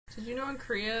Did you know in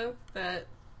Korea that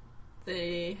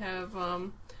they have a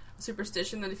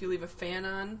superstition that if you leave a fan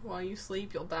on while you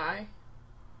sleep, you'll die?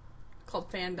 Called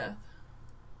fan death.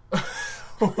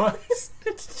 What?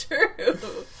 It's true.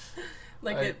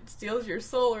 Like it steals your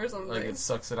soul or something. Like it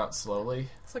sucks it out slowly?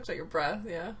 Sucks out your breath,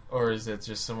 yeah. Or is it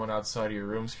just someone outside of your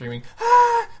room screaming,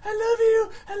 "Ah, I love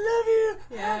you! I love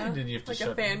you!" Yeah. And then you have to like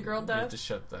a fangirl death? You have to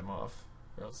shut them off,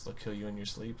 or else they'll kill you in your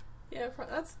sleep. Yeah,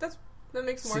 that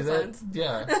makes more See sense. That?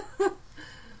 Yeah.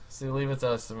 See, leave it to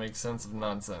us to make sense of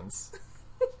nonsense.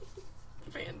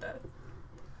 Fan death.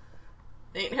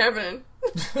 Ain't happening.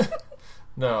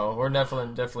 No, we're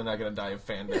definitely not gonna die of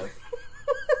fan death.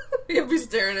 You'll be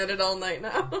staring at it all night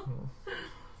now.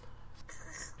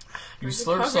 You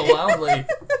slurp so loudly.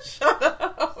 Shut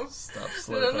up. Stop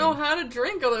slurping. I don't know how to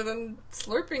drink other than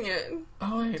slurping it.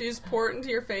 Oh, wait. Do you just pour it into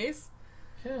your face?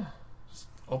 Yeah. Just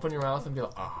open your mouth and be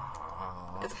like,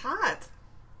 ah. It's hot.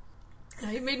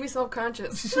 Now you've made me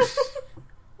self-conscious.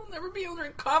 I'll never be able to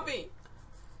drink coffee.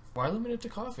 Why limit it to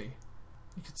coffee?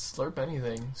 You could slurp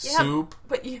anything. Yeah, Soup.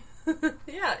 But you...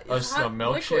 yeah. It's a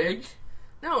milkshake. Liquid.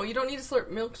 No, you don't need to slurp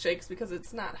milkshakes because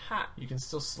it's not hot. You can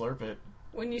still slurp it.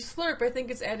 When you slurp, I think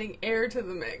it's adding air to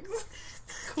the mix.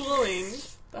 Cooling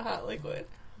the hot liquid.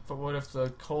 But what if the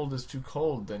cold is too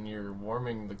cold? Then you're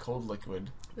warming the cold liquid.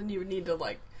 Then you would need to,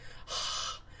 like...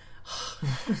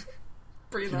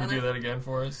 breathe on it. Can you do that again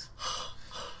for us?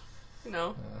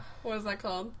 No. What is that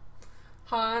called?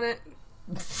 Ha on it.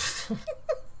 It's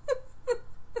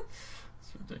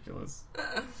ridiculous.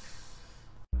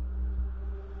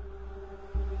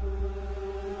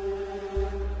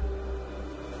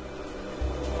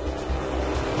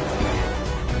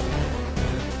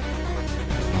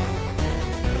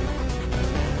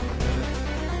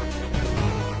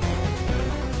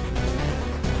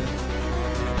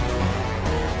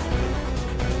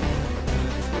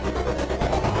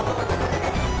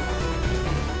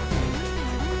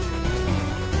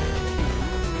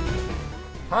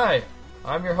 Hi,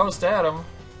 I'm your host Adam,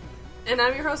 And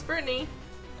I'm your host, Brittany.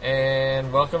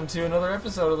 and welcome to another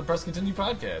episode of the Press Continue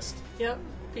podcast. Yep.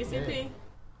 PCP.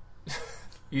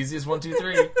 Easiest 1, 2,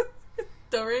 3.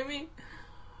 Do re mi.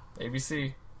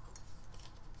 ABC.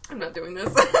 I'm not doing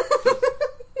this.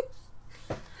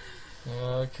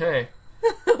 Okay.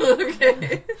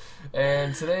 Okay.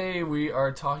 And today we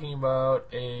are talking about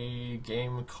a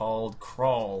game called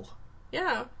Crawl.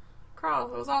 Yeah.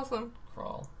 Crawl. It was awesome.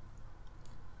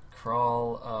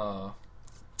 Crawl,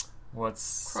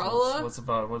 what's Crawla? what's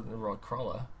about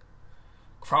Crawla?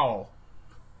 Crawl.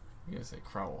 You gotta say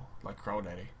Crawl, like Crow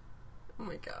Daddy. Oh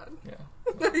my god.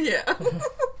 Yeah. Yeah.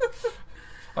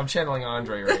 I'm channeling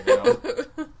Andre right now.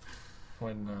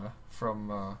 When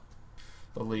from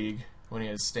the League, when he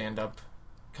had stand-up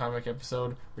comic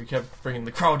episode, where he kept bringing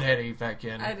the Crow Daddy back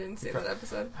in. I didn't see that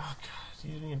episode. Oh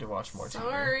god, you need to watch more TV.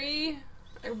 Sorry.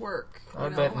 I work. I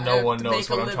bet no one knows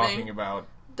what I'm talking about.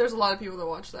 There's a lot of people that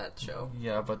watch that show.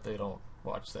 Yeah, but they don't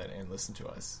watch that and listen to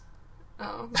us.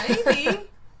 Oh, maybe.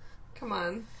 Come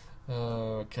on.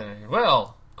 Okay.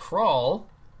 Well, Crawl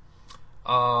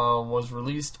was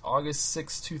released August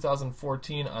 6,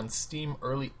 2014 on Steam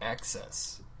Early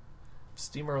Access.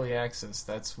 Steam Early Access,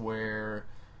 that's where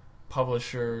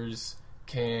publishers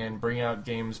can bring out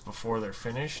games before they're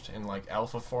finished in like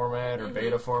alpha format or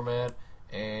beta format,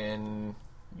 and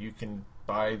you can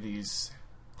buy these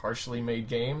partially made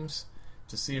games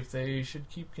to see if they should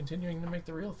keep continuing to make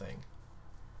the real thing.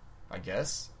 I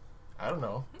guess. I don't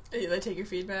know. They take your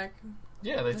feedback.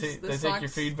 Yeah, they take your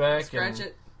feedback, scratch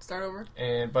it, start over.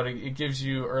 But it gives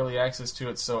you early access to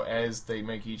it, so as they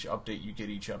make each update, you get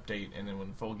each update, and then when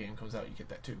the full game comes out, you get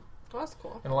that too. Well, that's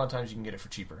cool. And a lot of times you can get it for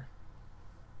cheaper.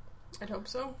 I'd hope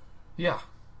so. Yeah.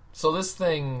 So this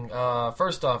thing,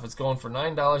 first off, it's going for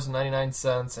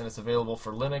 $9.99, and it's available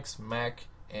for Linux, Mac,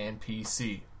 and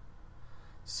PC.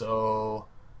 So,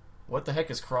 what the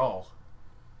heck is Crawl?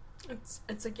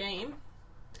 It's a game.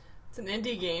 It's an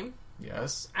indie game.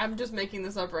 Yes. I'm just making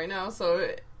this up right now, so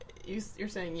you're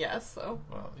saying yes, so.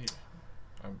 Well, yeah,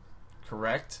 I'm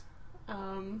correct.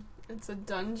 It's a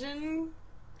dungeon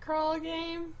crawl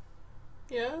game?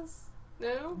 Yes?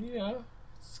 No? Yeah,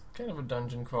 it's kind of a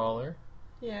dungeon crawler.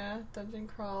 Yeah, dungeon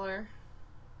crawler.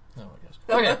 Oh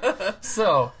my gosh. Okay,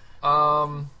 so,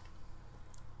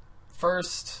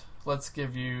 first, I'll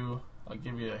give you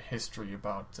a history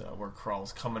about where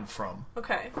Crawl's coming from.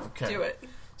 Okay, do it.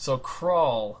 So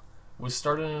Crawl was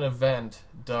started an event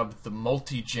dubbed the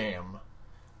Multi-Jam,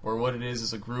 where what it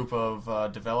is a group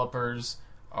of developers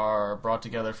are brought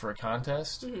together for a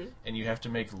contest, and you have to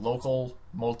make local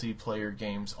multiplayer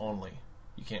games only.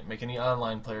 You can't make any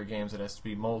online player games. It has to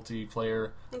be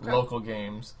multiplayer, local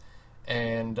games.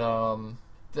 And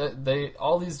they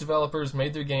all these developers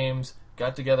made their games,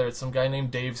 got together at some guy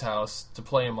named Dave's house to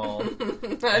play them all.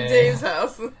 At Dave's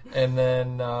house. And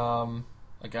then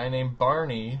a guy named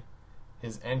Barney,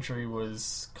 his entry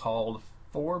was called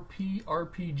 4P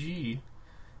RPG,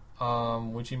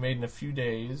 which he made in a few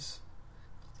days.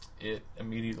 It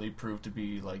immediately proved to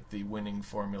be like the winning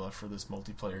formula for this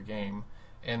multiplayer game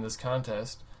and this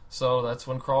contest. So that's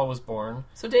when Crawl was born.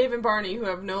 So Dave and Barney, who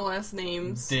have no last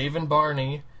names. Dave and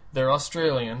Barney, they're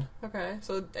Australian. Okay,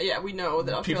 so yeah, we know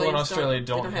that People in Australia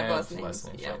don't have have last names.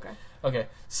 Yeah, right? okay. Okay,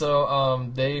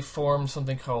 so they formed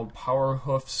something called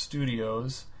Powerhoof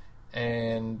Studios,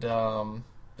 and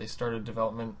they started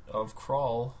development of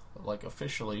Crawl, like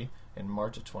officially, in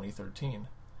March of 2013.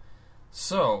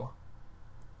 So,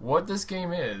 what this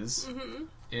game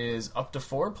is up to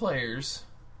 4 players,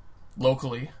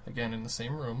 locally, again in the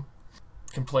same room,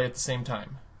 can play at the same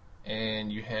time.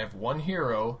 And you have one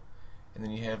hero, and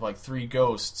then you have like 3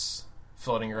 ghosts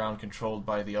floating around controlled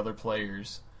by the other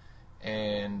players.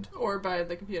 Or by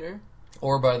the computer.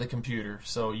 Or by the computer.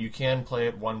 So you can play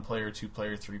it 1 player, 2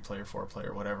 player, 3 player, 4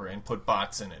 player, whatever, and put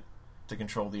bots in it to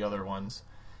control the other ones.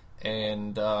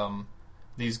 And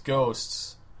these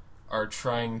ghosts are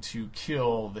trying to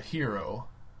kill the hero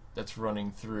that's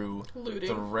running through Looting.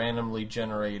 the randomly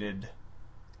generated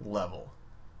level.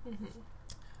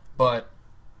 But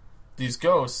these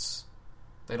ghosts,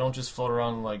 they don't just float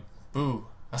around like, boo,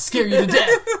 I'll scare you to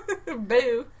death.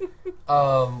 Boo.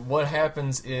 What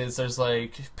happens is there's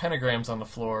like pentagrams on the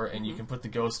floor, and you can put the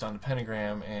ghost on the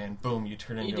pentagram, and boom, you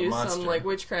turn into a monster. You do some like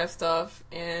witchcraft stuff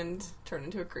and turn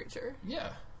into a creature. Yeah,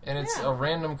 and it's a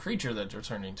random creature that you're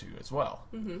turning into as well.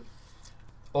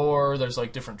 Or there's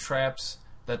like different traps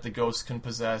that the ghost can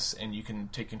possess, and you can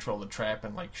take control of the trap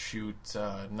and like shoot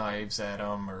knives at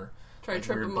them, or try like to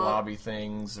trip weird them up. blobby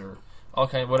things, or all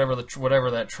kind of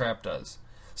whatever that trap does.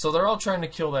 So they're all trying to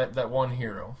kill that one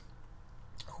hero.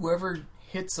 Whoever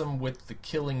hits him with the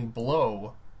killing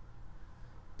blow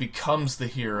becomes the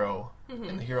hero,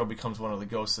 and the hero becomes one of the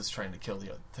ghosts that's trying to kill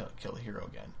the hero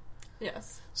again.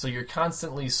 Yes. So you're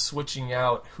constantly switching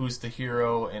out who's the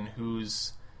hero and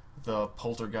who's the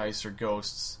poltergeists or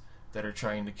ghosts that are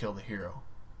trying to kill the hero.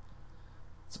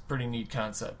 It's a pretty neat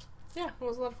concept. Yeah, it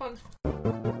was a lot of fun.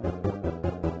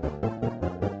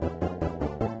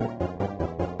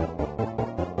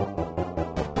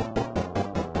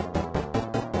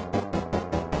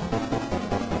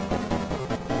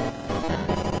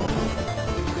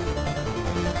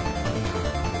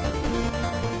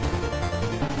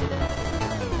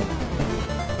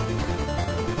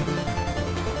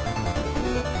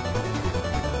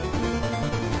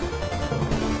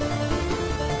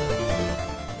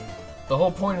 The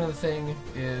whole point of the thing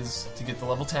is to get to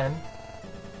level 10.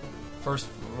 First,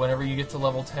 whenever you get to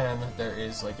level 10, there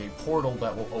is like a portal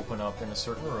that will open up in a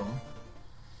certain room.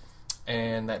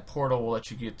 And that portal will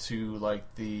let you get to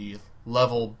like the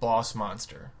level boss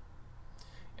monster.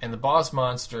 And the boss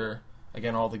monster,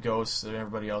 again, all the ghosts and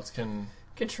everybody else can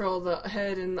control the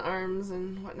head and the arms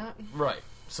and whatnot. Right.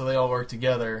 So they all work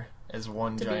together as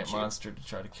one To giant beat you. monster to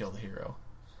try to kill the hero.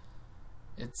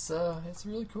 It's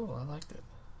really cool. I liked it.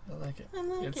 I like it. I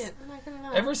like It's- it. I'm not gonna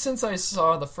lie. Ever since I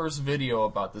saw the first video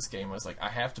about this game, I was like, I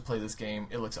have to play this game.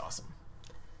 It looks awesome.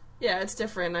 Yeah, it's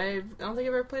different. I don't think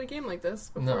I've ever played a game like this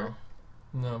before.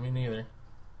 No, me neither.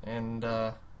 And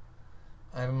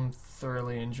I'm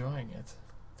thoroughly enjoying it.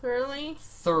 Thoroughly?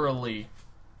 Thoroughly.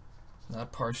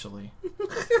 Not partially.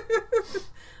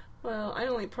 Well, I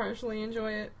only partially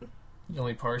enjoy it.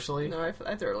 Only partially? No,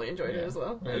 I thoroughly enjoyed it Yeah, as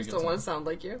well. we had I a just good don't want time. to sound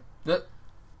like you.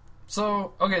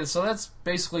 So that's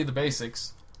basically the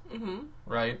basics.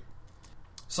 Right?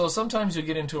 So sometimes you'll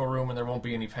get into a room and there won't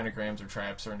be any pentagrams or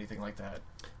traps or anything like that.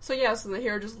 So yeah, so the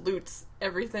hero just loots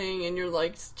everything, and you're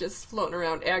like just floating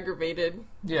around aggravated.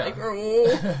 Yeah. Like,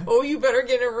 oh, you better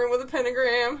get in a room with a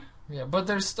pentagram. Yeah, but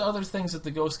there's other things that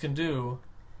the ghost can do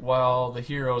while the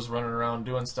hero's running around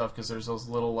doing stuff, because there's those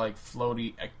little like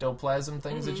floaty ectoplasm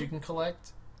things that you can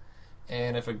collect.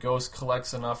 And if a ghost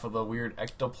collects enough of the weird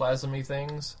ectoplasmy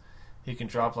things, he can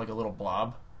drop like a little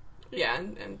blob. Yeah,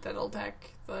 and that'll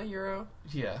attack the hero.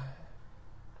 Yeah.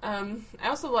 I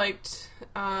also liked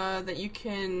that you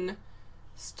can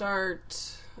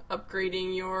start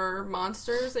upgrading your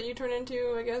monsters that you turn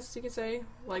into, I guess you could say,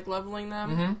 like leveling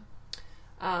them.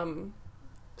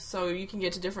 So you can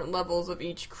get to different levels of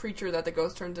each creature that the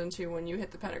ghost turns into when you hit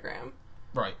the pentagram.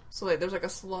 Right. So like, there's like a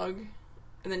slug,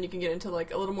 and then you can get into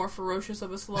like a little more ferocious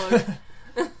of a slug.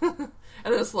 And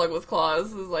then a slug with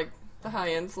claws is like the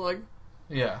high-end slug.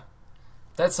 Yeah.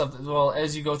 That's something. Well,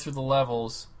 as you go through the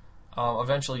levels,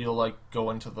 Eventually, you'll like go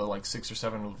into the like 6 or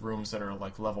 7 rooms that are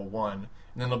like level 1, and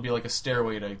then there'll be like a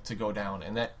stairway to go down,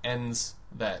 and that ends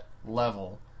that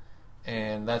level,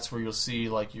 and that's where you'll see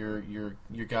like your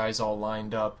guys all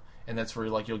lined up, and that's where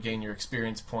like you'll gain your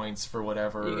experience points for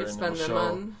whatever. You can and spend it'll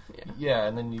them show, on. yeah,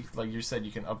 and then you, like you said,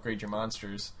 you can upgrade your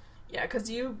monsters. Yeah, because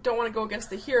you don't want to go against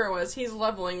the hero as he's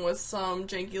leveling with some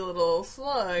janky little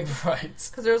slug. Right.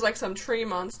 Because there's like some tree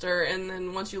monster, and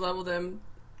then once you leveled him,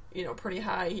 pretty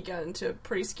high, he got into a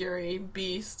pretty scary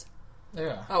beast.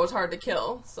 Yeah. That was hard to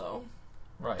kill, so...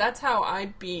 Right. That's how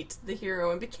I beat the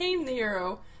hero and became the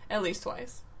hero at least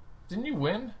twice. Didn't you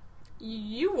win?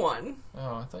 You won.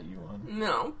 Oh, I thought you won.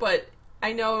 No, but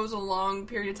I know it was a long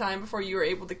period of time before you were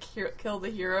able to kill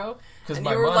the hero. Because and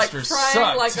my you were like monsters crying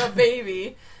sucked. like a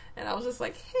baby. And I was just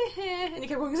like, heh heh. And you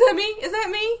kept going, is that me? Is that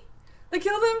me? I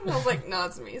killed him? And I was like, no,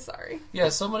 it's me, sorry. Yeah,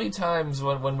 so many times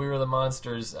when we were the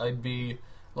monsters, I'd be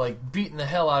like beating the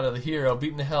hell out of the hero,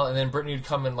 beating the hell, and then Brittany would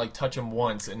come and like touch him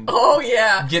once and oh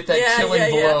yeah, get that killing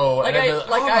blow. Like and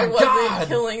I wasn't God.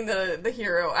 killing the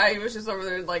hero. I was just over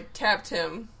there like tapped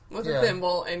him with a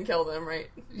thimble and killed him. Right?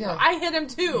 Yeah, no, I hit him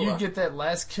too. You get that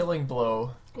last killing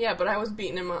blow. Yeah, but I was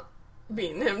beating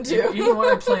him too. Even when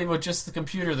I played with just the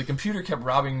computer kept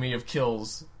robbing me of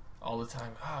kills all the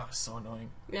time. Ah, it was so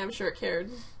annoying. Yeah, I'm sure it cared.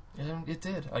 Yeah, it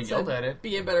did. I yelled at it.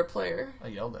 Be a better player. I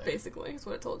yelled at it. Basically, is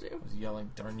what it told you. I was yelling,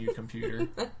 darn you, computer.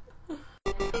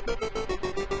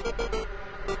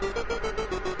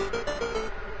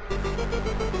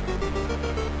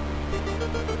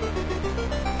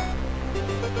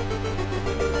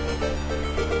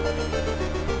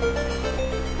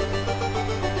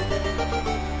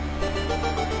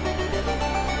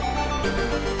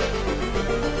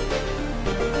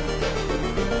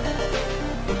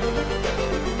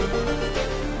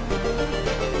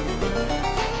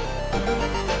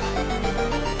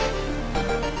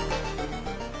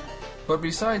 But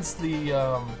besides the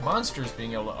monsters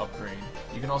being able to upgrade,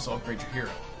 you can also upgrade your hero.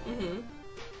 Mm-hmm.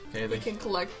 Okay, you can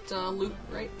collect loot,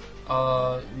 right?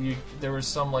 There was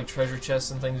some like treasure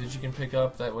chests and things that you can pick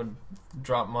up that would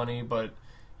drop money, but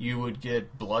you would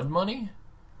get blood money.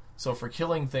 So for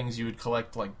killing things, you would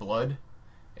collect like blood,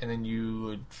 and then you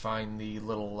would find the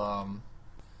little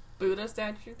Buddha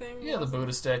statue thing. Yeah, the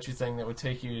Buddha statue thing that would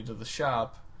take you to the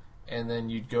shop. And then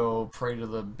you'd go pray to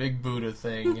the big Buddha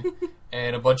thing,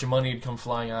 and a bunch of money would come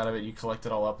flying out of it. You collect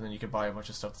it all up, and then you could buy a bunch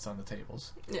of stuff that's on the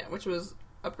tables. Yeah, which was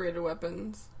upgraded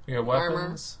weapons. You had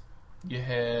weapons. Armor. You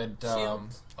had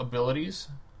abilities.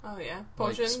 Oh yeah,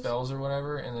 potions, like spells or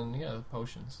whatever, and then the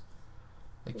potions.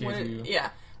 That gave you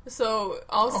So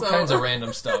also all kinds of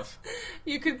random stuff.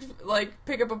 You could like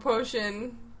pick up a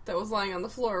potion that was lying on the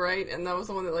floor, right? And that was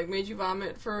the one that like made you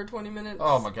vomit for 20 minutes.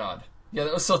 Oh my god. Yeah,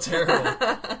 that was so terrible.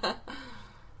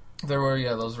 There were,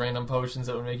 those random potions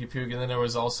that would make you puke, and then there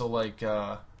was also, like,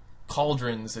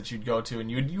 cauldrons that you'd go to, and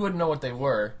you wouldn't know what they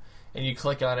were, and you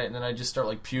click on it, and then I'd just start,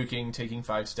 like, puking, taking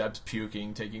 5 steps,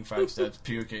 puking, taking 5 steps,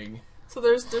 puking. So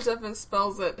there's definitely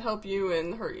spells that help you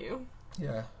and hurt you.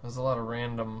 Yeah, there's a lot of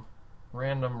random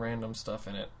stuff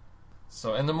in it.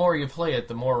 So, and the more you play it,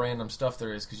 the more random stuff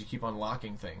there is, because you keep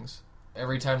unlocking things.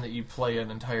 Every time that you play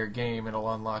an entire game, it'll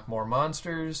unlock more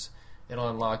monsters. It'll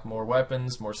unlock more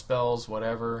weapons, more spells,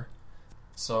 whatever.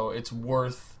 So it's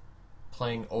worth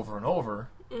playing over and over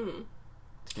to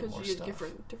get more stuff. Because you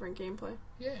get different gameplay.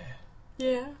 Yeah.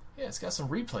 Yeah. Yeah, it's got some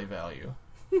replay value.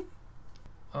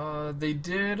 They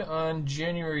did on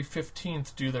January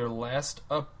 15th do their last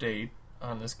update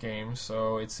on this game,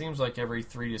 so it seems like every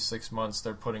 3 to 6 months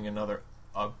they're putting another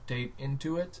update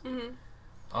into it.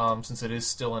 Mm-hmm. Since it is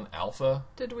still in alpha.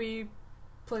 Did we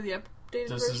play the updated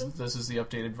version? This is the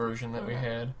updated version that we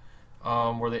had,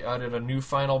 where they added a new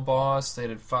final boss. They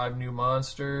added 5 new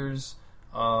monsters.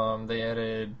 They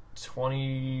added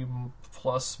 20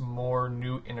 plus more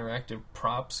new interactive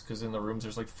props, because in the rooms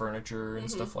there's like furniture and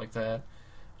stuff like that.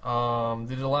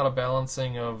 They did a lot of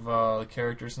balancing of the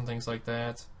characters and things like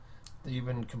that. They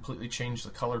even completely changed the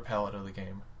color palette of the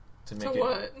game to make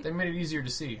it. They made it easier to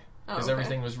see. Because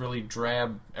everything was really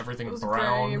drab, everything it was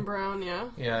brown. Gray and brown, yeah.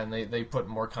 Yeah, and they put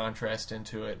more contrast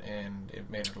into it, and it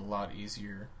made it a lot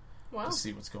easier to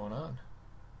see what's going on.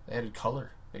 They added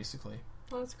color, basically.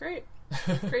 Well, that's great.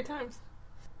 Great times.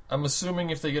 I'm assuming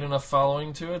if they get enough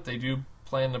following to it, they do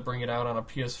plan to bring it out on a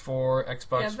PS4,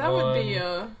 Xbox that One, would be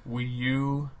Wii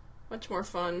U. Much more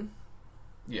fun.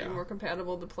 Yeah. Be more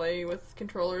compatible to play with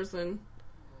controllers than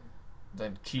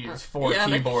 4 keyboards.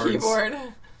 The keyboard.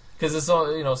 Because it's all,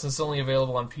 since it's only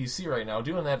available on PC right now,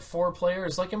 doing that 4-player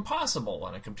is like impossible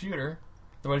on a computer.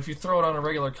 But if you throw it on a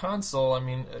regular console, I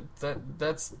mean,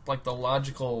 that's like the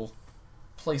logical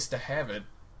place to have it.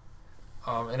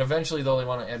 And eventually, though, they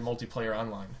want to add multiplayer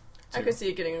online. Too. I could see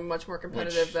it getting much more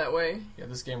competitive that way. Yeah,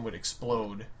 this game would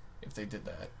explode if they did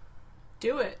that.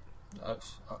 Do it.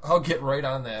 I'll get right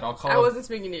on that. I wasn't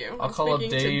speaking to you. I'll call up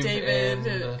Dave to David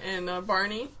and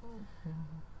Barney.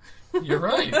 You're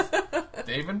right.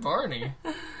 Dave and Barney.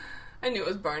 I knew it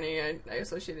was Barney. I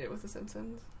associated it with The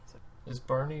Simpsons. So. Is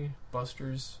Barney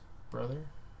Buster's brother?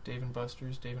 Dave and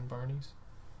Buster's? Dave and Barney's?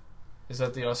 Is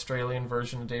that the Australian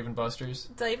version of Dave and Buster's?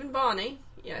 Dave and Barney?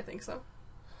 Yeah, I think so.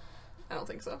 I don't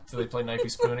think so. Do they play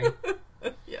Knifey Spoony?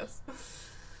 Yes.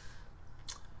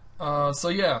 So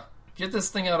yeah, get this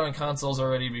thing out on consoles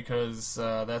already because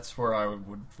that's where I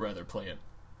would rather play it.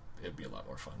 It'd be a lot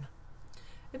more fun.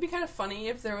 It'd be kind of funny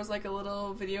if there was like a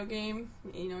little video game,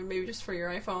 maybe just for your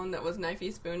iPhone that was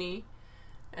Knifey Spoony,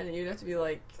 and you'd have to be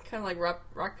like kind of like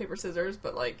rock paper scissors,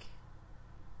 but like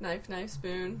knife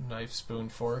spoon. Knife, spoon,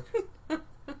 fork.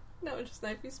 No, just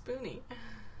Knifey Spoony.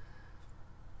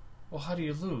 Well, how do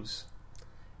you lose?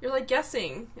 You're like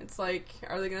guessing. It's like,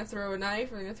 are they going to throw a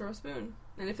knife or are they going to throw a spoon?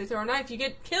 And if they throw a knife, you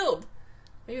get killed.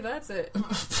 Maybe that's it.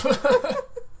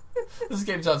 This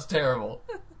game sounds terrible.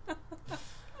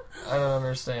 I don't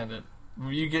understand it.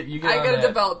 You get. I gotta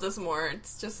develop this more.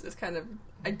 It's kind of.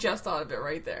 I just thought of it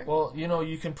right there. Well,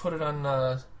 you can put it on.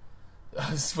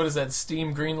 What is that?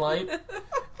 Steam Greenlight.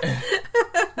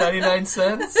 99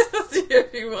 cents. See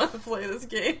if you want to play this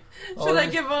game. Should I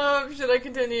give up? Should I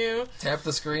continue? Tap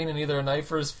the screen and either a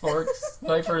knife or a fork,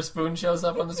 knife or a spoon shows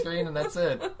up on the screen, and that's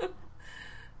it.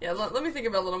 Yeah, let me think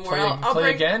about it a little more. I'll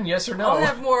play again? Yes or no? I'll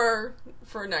have more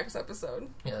for next episode.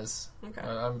 Yes. Okay.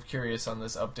 I'm curious on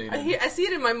this updated. I see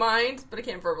it in my mind, but I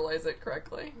can't verbalize it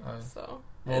correctly. So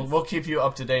we'll keep you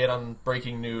up to date on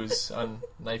breaking news on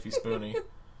Knifey Spoony.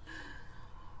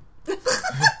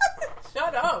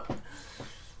 Shut up.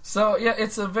 So yeah,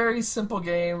 it's a very simple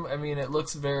game. I mean, it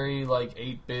looks very like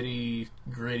 8-bitty,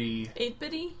 gritty.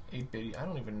 8-bitty? 8-bitty. I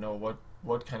don't even know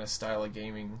what kind of style of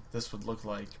gaming this would look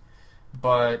like.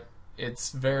 But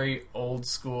it's very old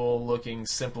school looking,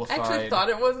 simplified. I actually thought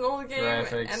it was an old game,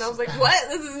 graphics. And I was like, "What?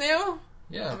 This is new?"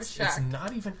 Yeah, it's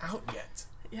not even out yet.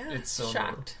 Yeah, it's so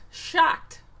shocked, new.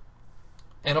 Shocked,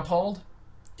 and appalled.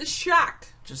 Just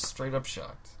shocked. Just straight up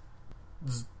shocked.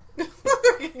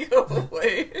 Go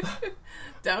away!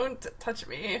 Don't touch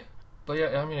me. But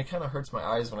yeah, I mean, it kind of hurts my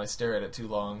eyes when I stare at it too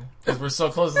long because we're so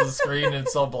close to the screen and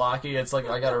it's so blocky. It's like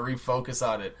I got to refocus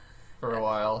on it for a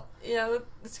while. Yeah,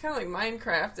 it's kind of like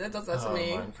Minecraft. It does that to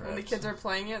me. Minecraft. When the kids are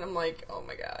playing it, I'm like, oh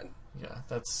my god. Yeah,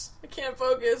 I can't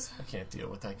focus. I can't deal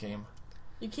with that game.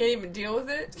 You can't even deal with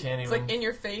it? It's like in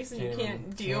your face and you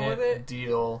can't deal with it?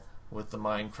 Deal with the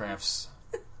Minecrafts.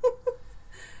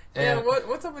 Yeah,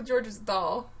 what's up with George's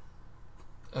doll?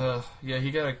 Yeah, have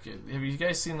you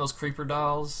guys seen those creeper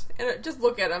dolls? And just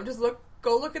look at them.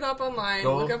 Go look it up online.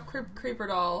 Look up creeper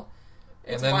doll.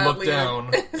 It's and then look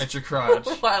down at your crotch.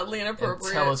 Wildly inappropriate.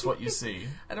 And tell us what you see.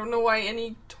 I don't know why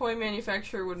any toy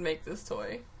manufacturer would make this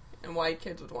toy, and why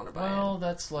kids would want to buy it. Well,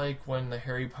 that's like when the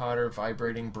Harry Potter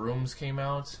vibrating brooms came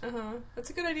out.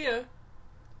 That's a good idea.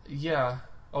 Yeah.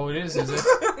 Oh, it is it?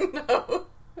 No.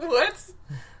 What?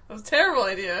 That was a terrible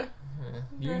idea.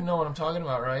 You know what I'm talking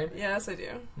about, right? Yes, I do.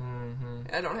 Mm-hmm.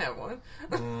 I don't have one.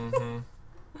 Mm-hmm.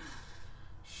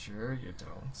 Sure you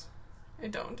don't. I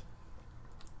don't.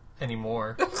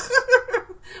 Anymore.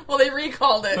 Well, they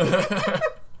recalled it.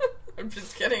 I'm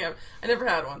just kidding. I never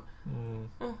had one.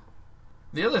 Oh.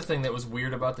 The other thing that was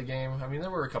weird about the game, I mean,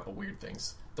 there were a couple weird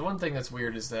things. The one thing that's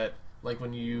weird is that, like,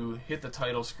 when you hit the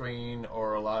title screen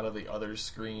or a lot of the other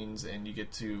screens and you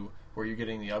get to where you're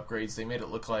getting the upgrades, they made it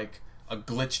look like a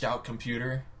glitched out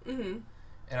computer. Mm-hmm.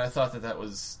 And I thought that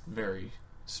was very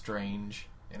strange,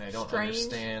 and I don't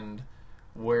understand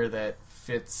where that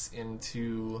fits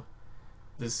into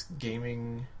this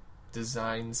gaming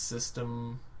design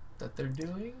system that they're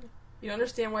doing. You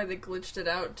understand why they glitched it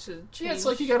out to change? Yeah, it's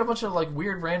like you got a bunch of like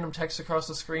weird random text across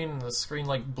the screen, and the screen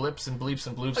like blips and bleeps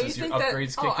and bloops as your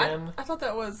upgrades kick in. I thought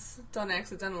that was done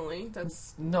accidentally.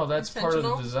 That's part of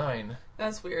the design.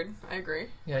 That's weird. I agree.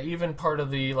 Yeah, even part of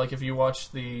the like if you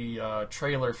watch the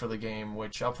trailer for the game,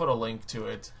 which I'll put a link to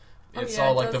it. It's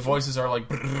all like the voices are like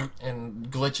and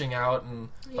glitching out, and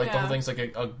like the whole thing's like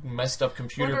a messed up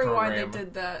computer program. Why they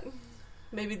did that?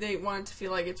 Maybe they wanted to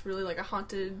feel like it's really like a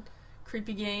haunted,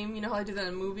 creepy game. You know how they do that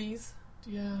in movies?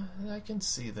 Yeah, I can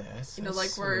see that. You know,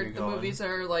 like where the movies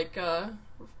are like,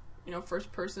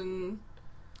 first person.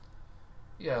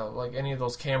 Yeah, like any of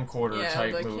those camcorder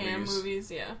type movies. Yeah, the cam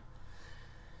movies. Yeah.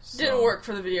 So. Didn't work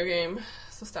for the video game,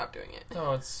 so stop doing it.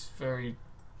 No, it's very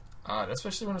odd,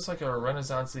 especially when it's like a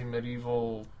Renaissance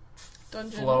medieval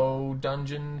flow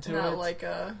dungeon to it. Not like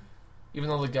a Even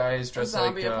though the guy is dressed like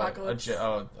zombie apocalypse.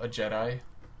 a Jedi.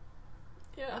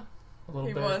 Yeah. A little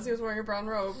He bit. was. He was wearing a brown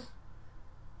robe.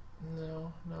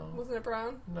 No. Wasn't it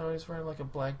brown? No, he's wearing like a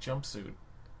black jumpsuit.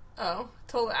 Oh,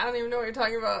 totally. I don't even know what you're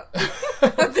talking about.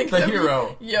 I think The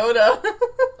hero. Yoda.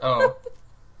 Oh.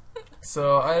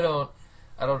 So I don't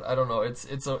know.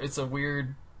 It's a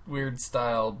weird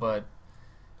style, but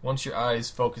once your eyes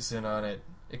focus in on it,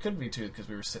 it could be too because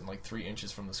we were sitting like 3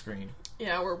 inches from the screen.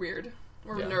 Yeah, we're weird.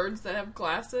 We're nerds that have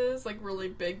glasses, like really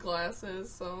big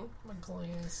glasses. So My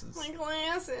glasses. my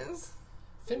glasses.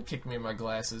 Finn kicked me in my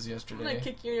glasses I'm yesterday. gonna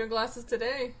kick you in your glasses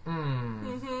today.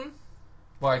 Mm-hmm.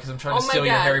 Why? Because I'm trying to Oh my steal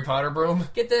your God. Harry Potter broom?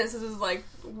 Get this. This is like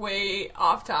way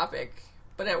off topic,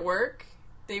 but at work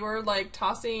they were like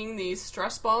tossing these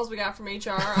stress balls we got from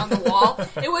HR on the wall.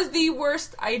 It was the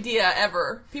worst idea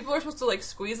ever. People are supposed to like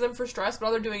squeeze them for stress, but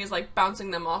all they're doing is like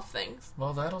bouncing them off things.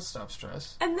 Well, that'll stop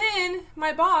stress. And then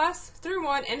my boss threw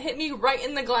one and hit me right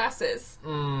in the glasses.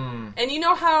 Mm. And you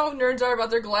know how nerds are about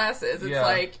their glasses. It's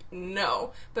like,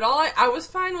 no. But I was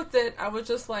fine with it. I was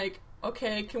just like,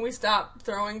 okay, can we stop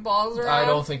throwing balls around? I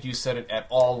don't think you said it at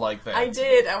all like that. I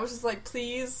did. I was just like,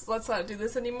 please, let's not do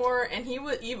this anymore. And he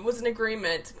was in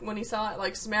agreement when he saw it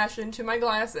like smash into my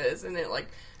glasses and it like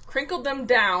crinkled them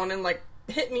down and like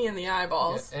hit me in the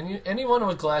eyeballs. Yeah, and anyone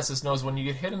with glasses knows when you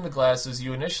get hit in the glasses,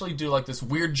 you initially do like this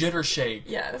weird jitter shake.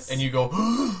 Yes. And you go,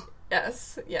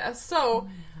 Yes. So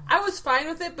I was fine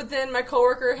with it, but then my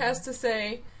coworker has to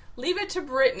say, leave it to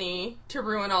Brittany to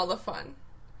ruin all the fun.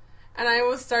 And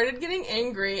I started getting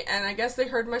angry, and I guess they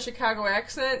heard my Chicago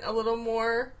accent a little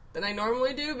more than I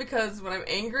normally do, because when I'm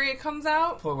angry it comes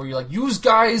out. where you're like, you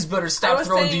guys better stop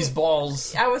throwing these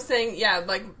balls. I was saying, yeah,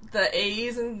 like the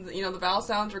A's and, the vowel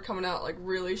sounds were coming out like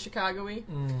really Chicago-y.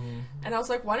 Mm. And I was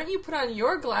like, why don't you put on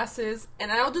your glasses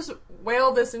and I'll just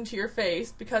wail this into your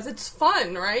face because it's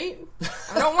fun, right?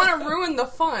 I don't want to ruin the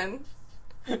fun.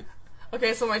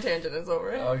 Okay, so my tangent is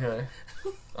over. Okay.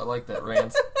 I like that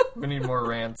rant. We need more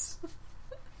rants.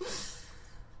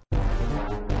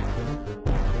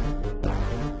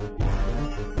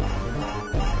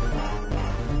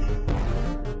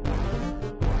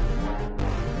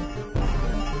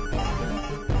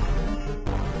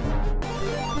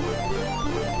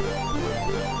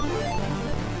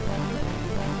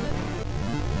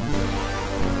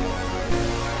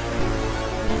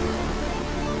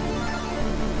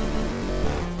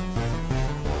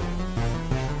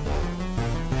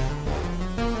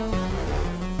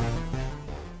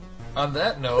 On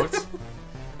that note,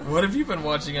 what have you been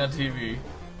watching on TV?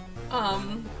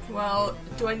 Well,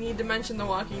 do I need to mention The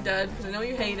Walking Dead? Because I know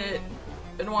you hate it.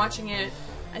 Been watching it.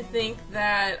 I think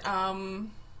that, I'm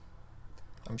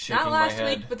shaking not last my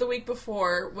head. week, but the week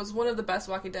before was one of the best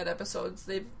Walking Dead episodes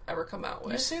they've ever come out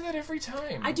with. You say that every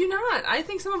time. I do not. I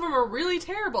think some of them are really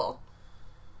terrible.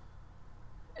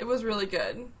 It was really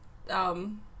good.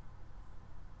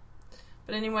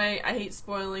 But anyway, I hate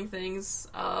spoiling things,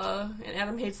 and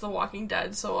Adam hates The Walking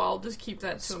Dead, so I'll just keep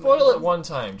that to him. Spoil it one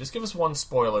time. Just give us one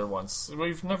spoiler once.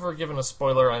 We've never given a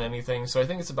spoiler on anything, so I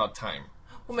think it's about time.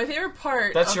 Well, my favorite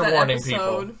part That's of your that warning,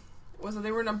 episode people. was that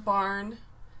they were in a barn,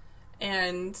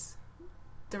 and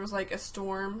there was like a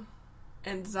storm,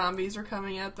 and zombies were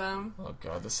coming at them. Oh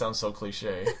god, this sounds so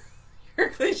cliche.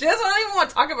 You're cliche. That's why I don't even want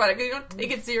to talk about it, because you don't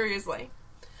take it seriously.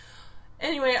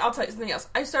 Anyway, I'll tell you something else.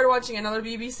 I started watching another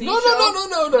BBC show.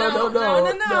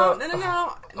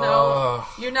 No.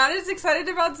 You're not as excited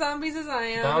about zombies as I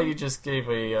am. Now you just gave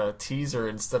a teaser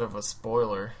instead of a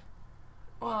spoiler.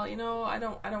 Well, I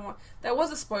don't want... That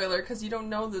was a spoiler, because you don't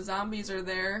know the zombies are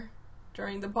there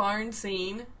during the barn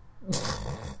scene.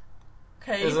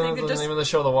 Okay, Isn't the name of the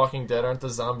show The Walking Dead? Aren't the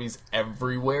zombies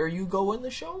everywhere you go in the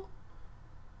show?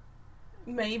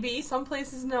 Maybe. Some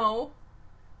places no.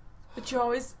 But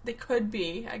they could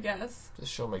be, I guess. This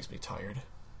show makes me tired.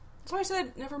 That's why I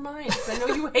said, never mind. 'Cause I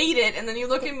know you hate it, and then you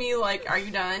look at me like, are you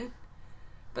done?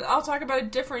 But I'll talk about a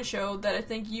different show that I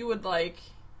think you would like,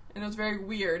 and it was very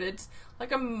weird. It's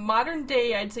like a modern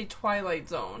day, I'd say, Twilight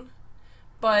Zone.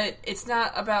 But it's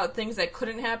not about things that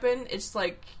couldn't happen. It's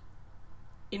like,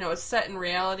 it's set in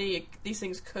reality. These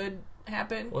things could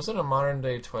happen. Wasn't a modern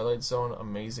day Twilight Zone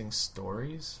Amazing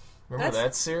Stories? Remember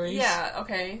that series? Yeah,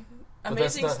 okay. But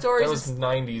Amazing Stories that was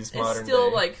 90s modern it's still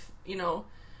day. like,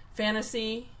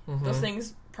 fantasy. Mm-hmm. Those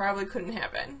things probably couldn't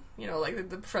happen. Like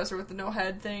the professor with the no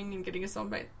head thing and getting his own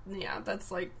bite. Yeah,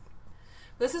 that's like...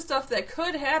 This is stuff that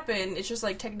could happen. It's just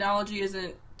like technology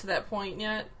isn't to that point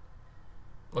yet.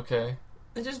 Okay.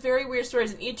 It's just very weird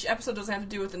stories, and each episode doesn't have to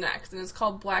do with the next. And it's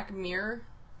called Black Mirror.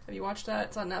 Have you watched that?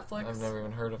 It's on Netflix. I've never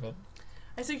even heard of it.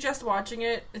 I suggest watching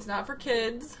it. It's not for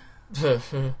kids.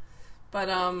 But,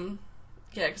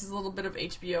 Yeah, because it's a little bit of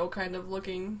HBO kind of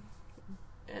looking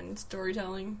and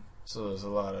storytelling. So there's a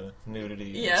lot of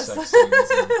nudity Yes. and sex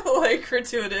scenes like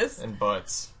gratuitous. and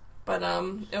butts. But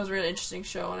it was a really interesting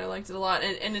show, and I liked it a lot.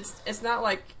 And it's not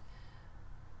like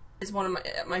it's one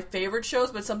of my favorite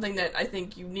shows, but something that I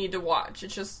think you need to watch.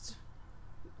 It's just,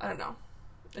 I don't know.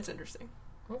 It's interesting.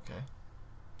 Okay.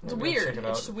 It's Maybe I'll weird. check it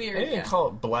out. It's just weird. I didn't Yeah. call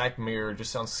it Black Mirror. It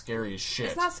just sounds scary as shit.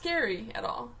 It's not scary at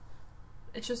all.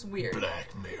 It's just weird.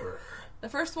 Black Mirror. The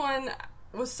first one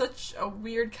was such a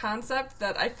weird concept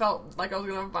that I felt like I was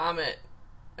gonna vomit,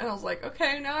 and I was like,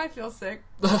 okay, now I feel sick.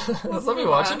 Let me move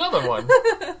watch on. another one.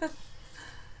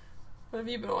 What have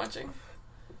you been watching?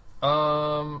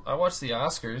 I watched the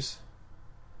Oscars.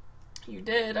 You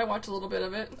did. I watched a little bit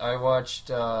of it. I watched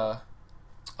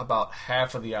about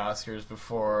half of the Oscars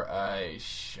before I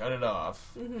shut it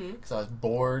off because I was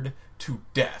bored to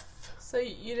death. So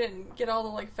you didn't get all the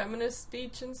like feminist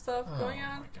speech and stuff going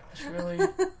on? Oh my gosh,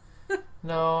 really?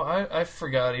 No, I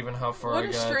forgot even how far What I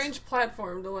a got. strange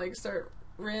platform to like start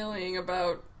railing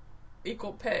about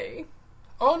equal pay.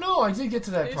 Oh no, I did get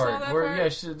to that You saw part that where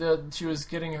part? she was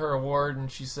getting her award and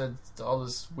she said all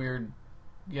this weird,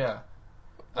 yeah.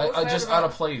 What was I that just about? out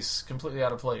of place, completely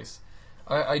out of place.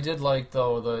 I did like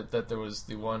though that there was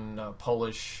the one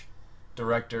Polish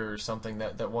director or something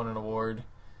that won an award.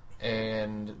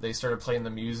 And they started playing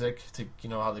the music to, you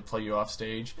know how they play you off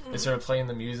stage. They started playing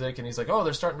the music, and he's like, "Oh,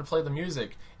 they're starting to play the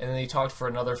music." And then he talked for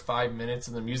another 5 minutes,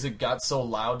 and the music got so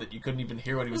loud that you couldn't even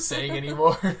hear what he was saying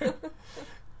anymore.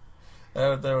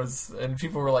 That was, and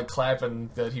people were like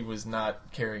clapping that he was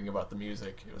not caring about the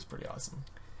music. It was pretty awesome.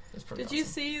 It was pretty Did awesome. you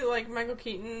see like Michael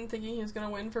Keaton thinking he was going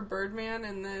to win for Birdman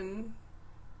and then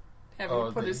having Oh,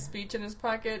 to put the- his speech in his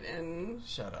pocket and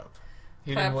Shut up.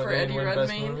 He clap didn't win, for they didn't Eddie win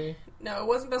Best Redmayne? Movie? No, it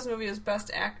wasn't Best Movie, it was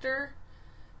Best Actor.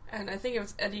 And I think it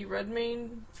was Eddie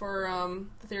Redmayne for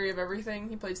The Theory of Everything.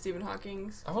 He played Stephen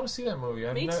Hawking. I want to see that movie.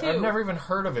 Me too. I've never even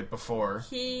heard of it before.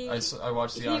 He I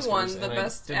watched the he Oscars won the and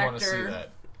Best I did want to see Actor.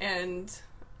 that. and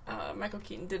Michael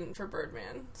Keaton didn't for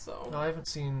Birdman. So No, I haven't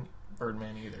seen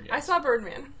Birdman either yet. I saw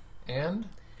Birdman. And?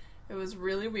 It was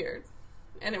really weird.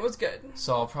 And it was good.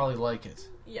 So I'll probably like it.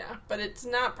 Yeah, but it's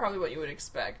not probably what you would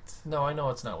expect. No, I know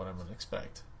it's not what I'm going to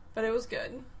expect. But it was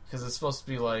good. Because it's supposed to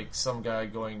be like some guy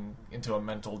going into a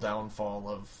mental downfall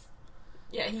of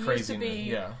Yeah, he crazy. used to be...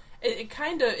 Yeah. It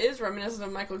kind of is reminiscent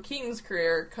of Michael Keaton's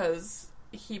career because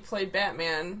he played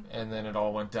Batman. And then it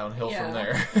all went downhill from Yeah.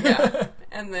 there. Yeah.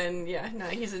 And then, now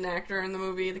he's an actor in the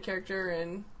movie, the character,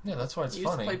 and Yeah, that's why it's he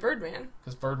used funny. to play Birdman.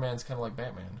 Because Birdman's kind of like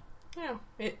Batman. Yeah.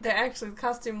 The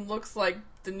costume looks like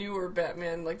the newer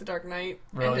Batman, like the Dark Knight.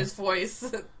 Really? And his voice,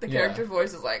 the Yeah. character's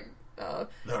voice is like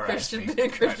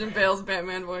Christian Bale's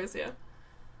Batman voice, yeah.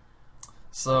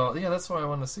 So, yeah, that's why I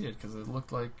wanted to see it. Because it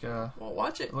looked like... Well,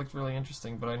 watch it. It looked really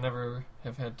interesting, but I never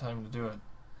have had time to do it.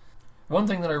 One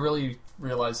thing that I really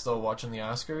realized, though, watching the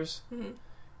Oscars, Mhm.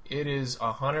 it is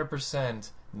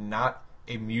 100% not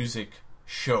a music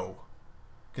show.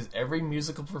 Because every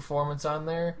musical performance on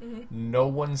there, no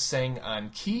one sang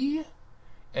on key,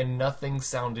 and nothing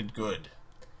sounded good.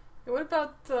 What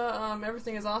about the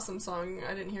Everything is Awesome song?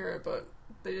 I didn't hear it, but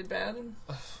they did bad.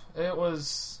 It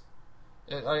was...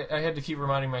 I had to keep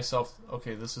reminding myself,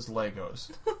 okay, this is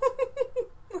Legos.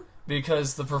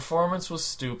 Because the performance was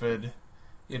stupid.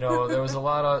 You know, there was a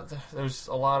lot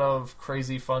of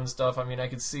crazy fun stuff. I mean, I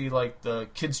could see like the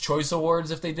Kids' Choice Awards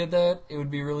if they did that, it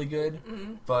would be really good.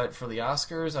 Mm-hmm. But for the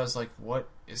Oscars, I was like, what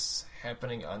is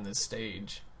happening on this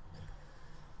stage?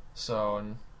 So,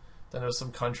 and then there was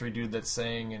some country dude that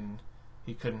sang, and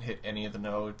he couldn't hit any of the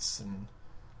notes, and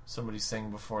somebody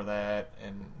sang before that,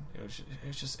 and it was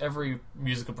just every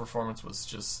musical performance was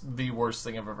just the worst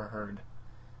thing I've ever heard.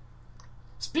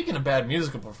 Speaking of bad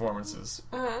musical performances,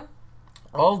 Uh-huh.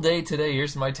 all day today,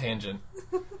 here's my tangent.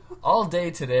 All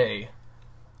day today,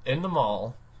 in the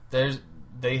mall,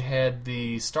 they had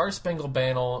the Star Spangled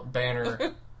Banner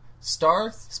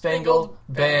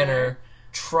Banner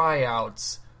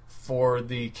tryouts for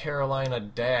the Carolina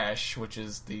Dash, which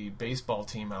is the baseball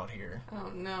team out here.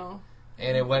 Oh, no.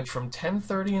 And it went from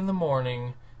 10:30 in the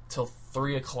morning till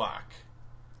 3 o'clock.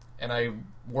 And I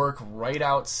work right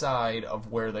outside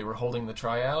of where they were holding the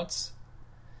tryouts.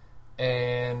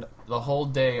 And the whole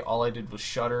day, all I did was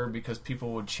shudder because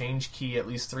people would change key at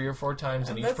least 3 or 4 times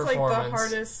in each That's performance. like the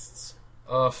hardest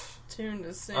Ugh. tune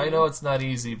to sing. I know it's not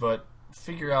easy, but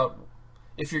figure out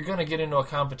if you're going to get into a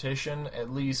competition, at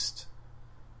least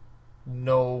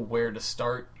know where to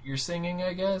start your singing,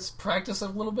 I guess. Practice a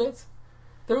little bit.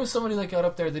 There was somebody that got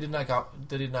up there, they did not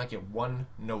get one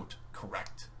note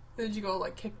correct. Did you go,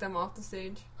 like, kick them off the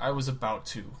stage? I was about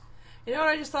to. You know what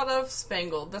I just thought of?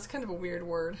 Spangled. That's kind of a weird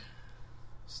word.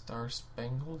 Star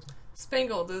Spangled?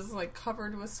 Spangled is like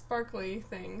covered with sparkly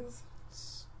things.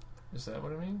 Is that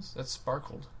what it means? That's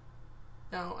sparkled.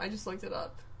 No, I just looked it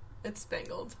up. It's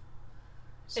spangled.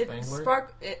 Spangler?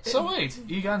 So wait,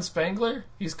 Egon Spangler?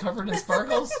 He's covered in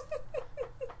sparkles?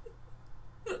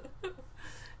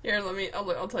 Here,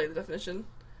 I'll tell you the definition.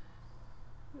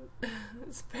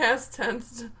 It's past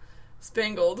tense,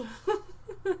 spangled.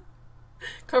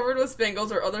 Covered with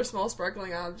spangles or other small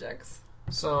sparkling objects.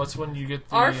 So it's when you get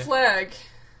the... Our flag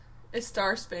is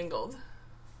star-spangled.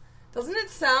 Doesn't it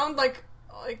sound like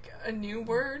a new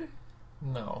word?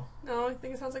 No. No, I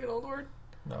think it sounds like an old word.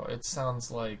 No, it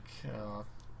sounds like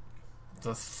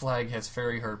the flag has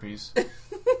fairy herpes.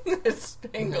 It's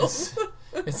spangled.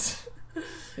 It's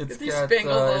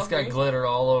it's got glitter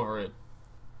all over it.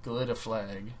 Glitter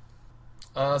flag.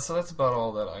 So that's about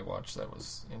all that I watched that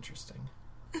was interesting.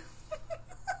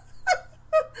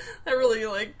 I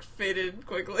really faded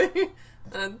quickly.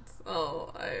 That's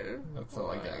all I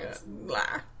got.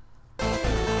 Blah.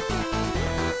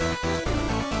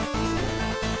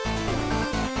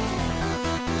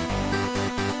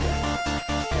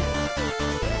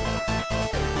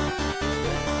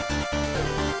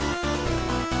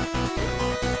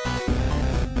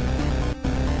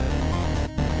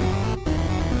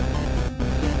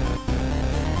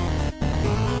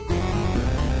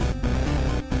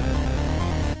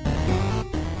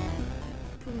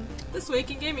 This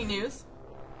week in gaming news,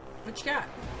 what you got?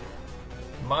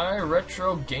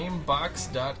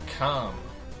 MyRetroGameBox.com. I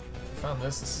found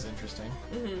this. This is interesting.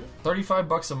 Mm-hmm.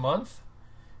 $35 a month,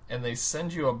 and they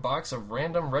send you a box of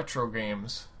random retro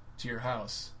games to your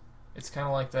house. It's kind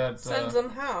of like that. Sends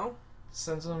them how?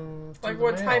 Sends them through like the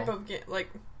what mail. type of game? Like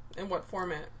in what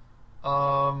format?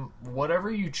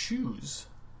 Whatever you choose.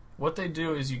 What they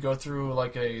do is you go through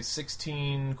like a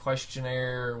 16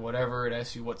 questionnaire, whatever. It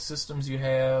asks you what systems you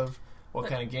have, what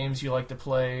kind of games you like to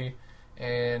play,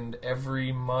 and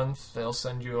every month they'll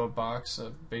send you a box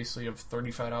of basically of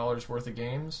 $35 worth of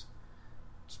games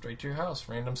straight to your house,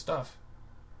 random stuff.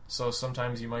 So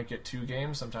sometimes you might get 2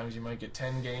 games, sometimes you might get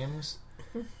 10 games.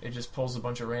 It just pulls a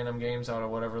bunch of random games out of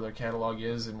whatever their catalog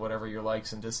is and whatever your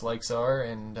likes and dislikes are,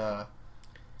 and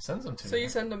sends them to you. So you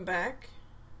send them back?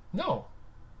 No.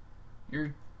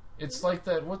 It's like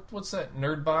that. What's that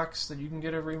nerd box that you can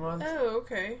get every month? Oh,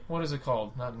 okay. What is it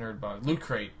called? Not nerd box. Loot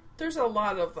Crate. There's a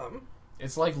lot of them.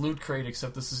 It's like Loot Crate,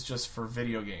 except this is just for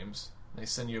video games. They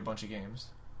send you a bunch of games.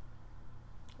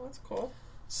 Well, that's cool.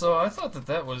 So I thought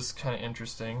that was kind of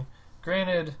interesting.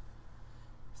 Granted,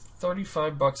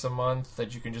 $35 a month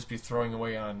that you can just be throwing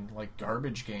away on like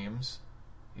garbage games.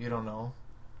 You don't know.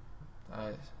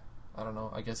 I don't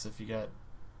know. I guess if you got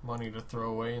money to throw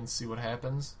away and see what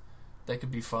happens, that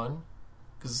could be fun,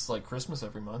 because it's like Christmas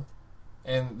every month.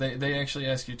 And they actually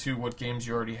ask you, too, what games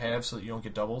you already have so that you don't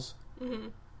get doubles. Mm-hmm.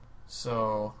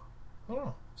 So, I don't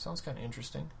know. Sounds kind of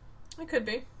interesting. It could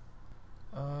be.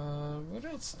 What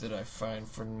else did I find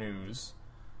for news?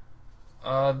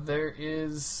 There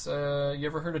is... you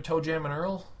ever heard of Toe Jam and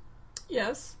Earl?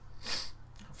 Yes.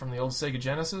 From the old Sega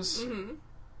Genesis? Mm-hmm.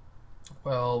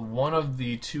 Well, one of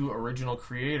the 2 original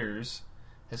creators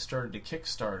has started a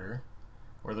Kickstarter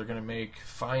where they're going to make,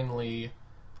 finally,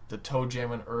 the Toe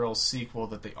Jam and Earl sequel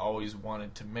that they always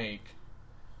wanted to make,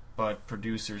 but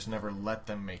producers never let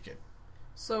them make it.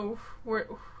 So,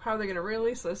 how are they going to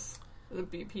release this? Will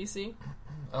it be PC?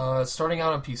 Starting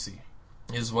out on PC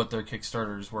is what their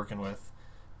Kickstarter is working with.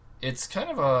 It's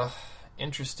kind of a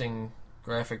interesting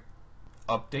graphic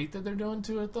update that they're doing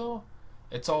to it, though.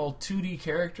 It's all 2D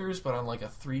characters, but on like a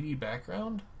 3D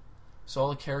background. So all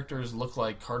the characters look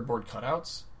like cardboard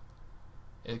cutouts.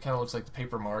 It kind of looks like the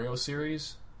Paper Mario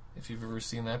series, if you've ever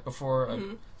seen that before.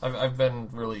 Mm-hmm. I've been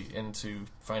really into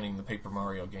finding the Paper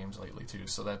Mario games lately, too.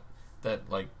 So that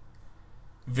like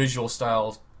visual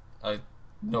style I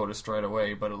noticed right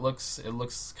away, but it looks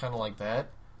kind of like that,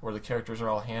 where the characters are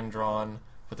all hand-drawn,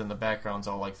 but then the background's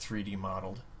all like 3D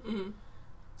modeled. Mm-hmm.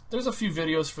 There's a few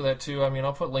videos for that, too. I mean,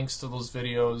 I'll put links to those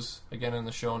videos, again, in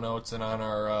the show notes and on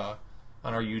our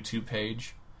YouTube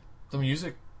page. The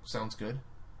music sounds good.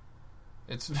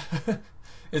 It's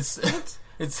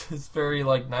very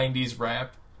like 90s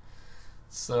rap.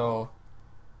 So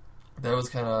that was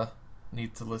kind of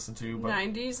neat to listen to. But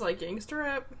 90s like gangster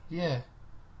rap? Yeah.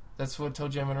 That's what Toe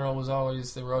Jam and Earl was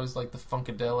always. They were always like the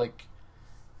funkadelic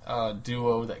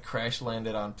duo that crash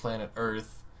landed on planet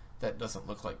Earth that doesn't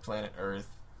look like planet Earth.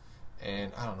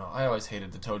 And I don't know, I always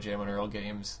hated the Toe Jam and Earl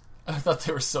games. I thought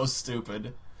they were so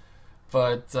stupid.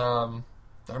 But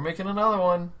they're making another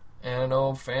one. And I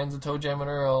know fans of Toe Jam and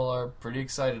Earl are pretty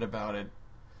excited about it.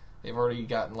 They've already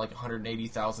gotten like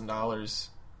 $180,000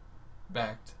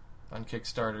 backed. on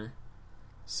Kickstarter.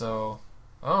 So,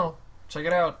 check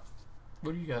it out.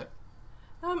 What do you got?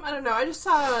 I don't know. I just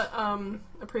saw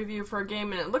a preview for a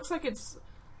game, and it looks like it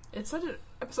said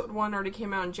episode 1 already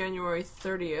came out on January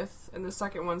 30th, and the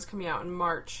second one's coming out in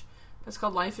March. It's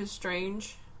called Life is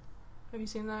Strange. Have you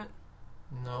seen that?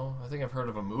 No, I think I've heard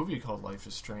of a movie called Life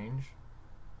is Strange.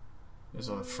 There's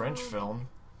a French film.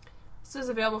 This is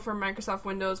available for Microsoft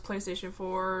Windows, PlayStation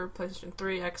 4, PlayStation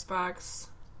 3, Xbox,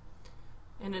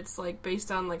 and it's like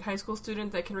based on like high school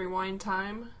student that can rewind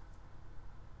time.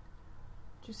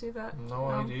 Did you see that? No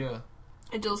idea.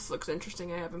 It just looks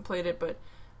interesting. I haven't played it, but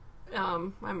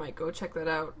I might go check that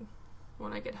out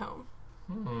when I get home.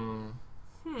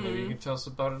 Maybe you can tell us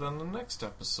about it on the next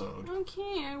episode.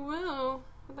 Okay, I will.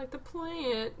 I'd like to play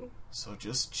it. So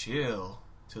just chill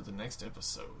till the next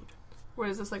episode. What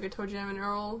is this, like a Toe Jam and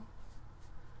Earl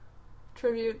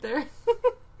tribute there?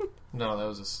 No, that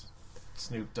was a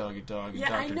Snoop Doggy Dogg and yeah,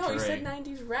 Dr. I know. Dre. You said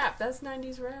 90s rap. That's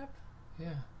 90s rap.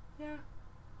 Yeah. Yeah.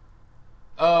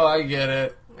 Oh, I get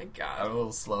it. Oh my God. I'm a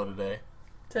little slow today.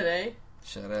 Today?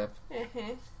 Shut up.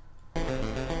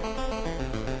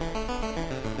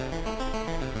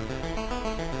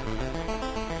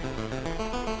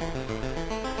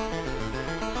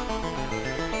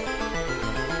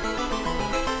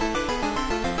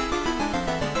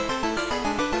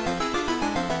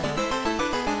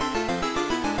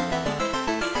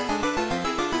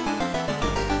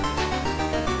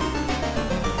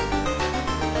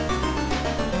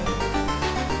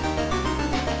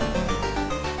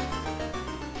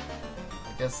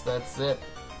 Guess that's it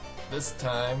this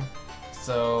time.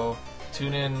 So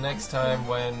tune in next time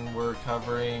when we're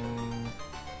covering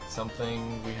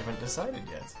something we haven't decided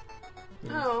yet.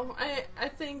 Oh, I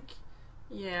think,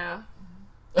 yeah.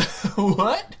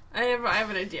 What? I have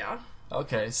an idea.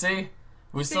 Okay, see?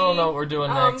 We still don't know what we're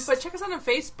doing next. But check us out on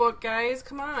Facebook, guys.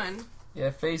 Come on. Yeah,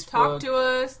 Facebook. Talk to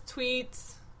us,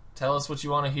 tweets. Tell us what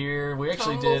you want to hear. We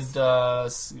actually did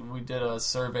a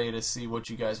survey to see what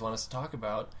you guys want us to talk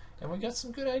about. And we got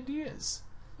some good ideas.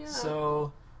 Yeah.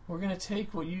 So we're going to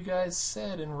take what you guys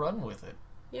said and run with it.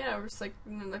 Yeah, we're just like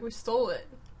we stole it.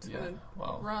 Just Yeah,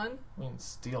 well, run. We didn't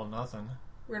steal nothing.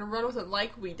 We're going to run with it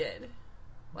like we did.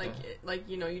 Like, Yeah.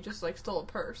 You just like stole a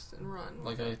purse and run.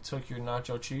 Like I took your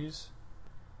nacho cheese.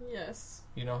 Yes.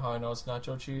 You know how I know it's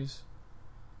nacho cheese?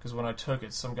 Because when I took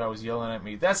it, some guy was yelling at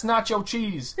me, "That's nacho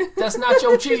cheese! That's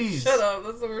nacho cheese!" Shut up,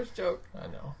 that's the worst joke. I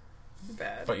know.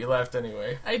 Bad. But you laughed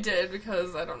anyway. I did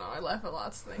because, I don't know, I laugh at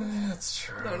lots of things. That's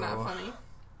true. They're not funny.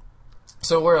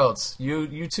 So where else?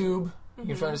 YouTube. You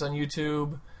can find us on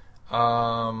YouTube.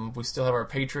 We still have our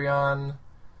Patreon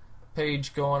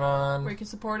page going on. Where you can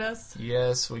support us.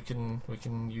 Yes, we can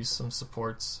use some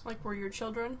supports. Like we're your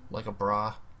children. Like a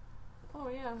bra. Oh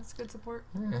yeah, that's good support.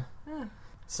 Yeah. Yeah.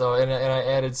 So, and I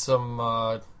added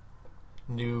some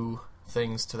new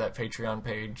things to that Patreon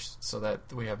page so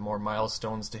that we have more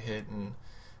milestones to hit and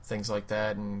things like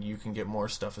that, and you can get more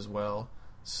stuff as well.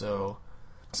 So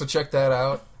check that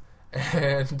out.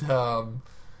 And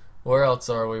where else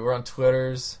are we? We're on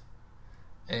Twitters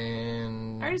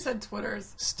and I already said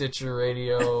Twitters. Stitcher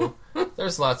Radio.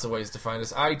 There's lots of ways to find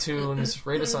us. iTunes.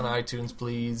 Rate us on iTunes,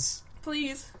 please.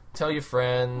 Please. Tell your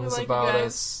friends like about you guys.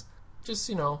 us.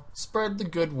 Just, spread the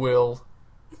goodwill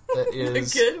that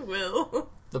is The goodwill.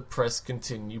 the Press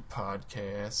Continue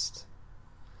podcast.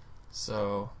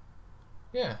 So,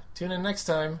 yeah, tune in next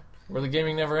time where the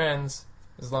gaming never ends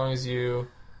as long as you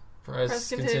press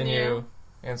continue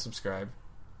and subscribe.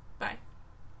 Bye.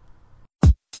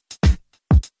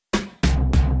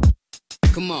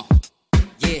 Come on.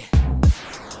 Yeah.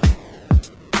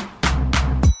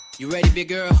 You ready, big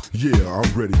girl? Yeah,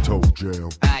 I'm ready, Toe Jam.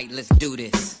 Alright, let's do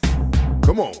this.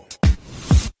 Come on.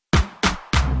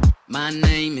 My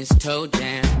name is Toe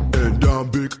Jam. And I'm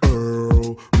Big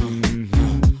Earl.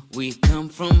 We come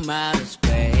from outer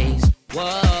space.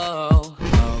 Whoa.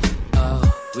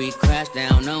 Oh. We crashed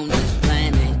down on this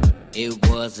planet. It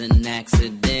was an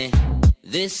accident.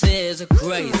 This is a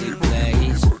crazy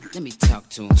place. Let me talk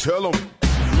to him. Tell 'em.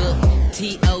 Look,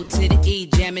 T.O. to the E,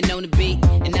 jamming on the beat.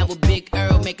 And now with Big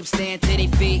Earl, make them stand to their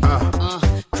feet.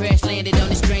 Crash landed on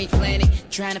this strange planet.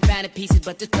 Trying to find the pieces,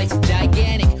 but this place is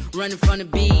gigantic. Running from the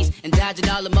bees and dodging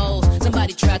all the moles.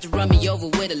 Somebody tried to run me over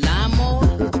with a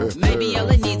lawnmower. Maybe all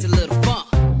they need's a little funk.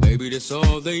 Maybe that's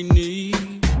all they need.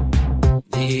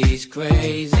 These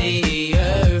crazy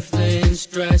earthlings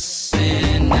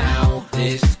stressing out.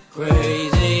 This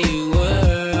crazy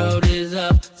world is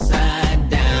upside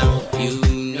down. You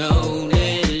know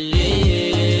that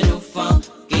little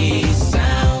funky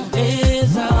sound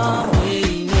is all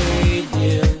we need.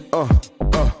 Yeah.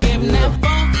 Give 'em that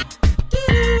funk.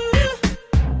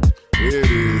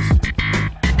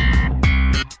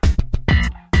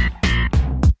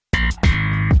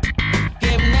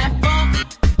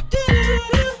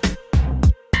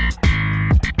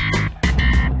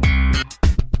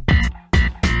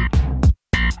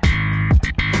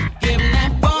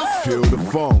 the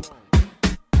funk.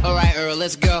 Alright, Earl,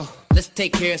 let's go. Let's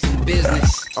take care of some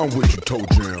business. I'm with you, Toe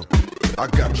Jam. I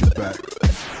got your back.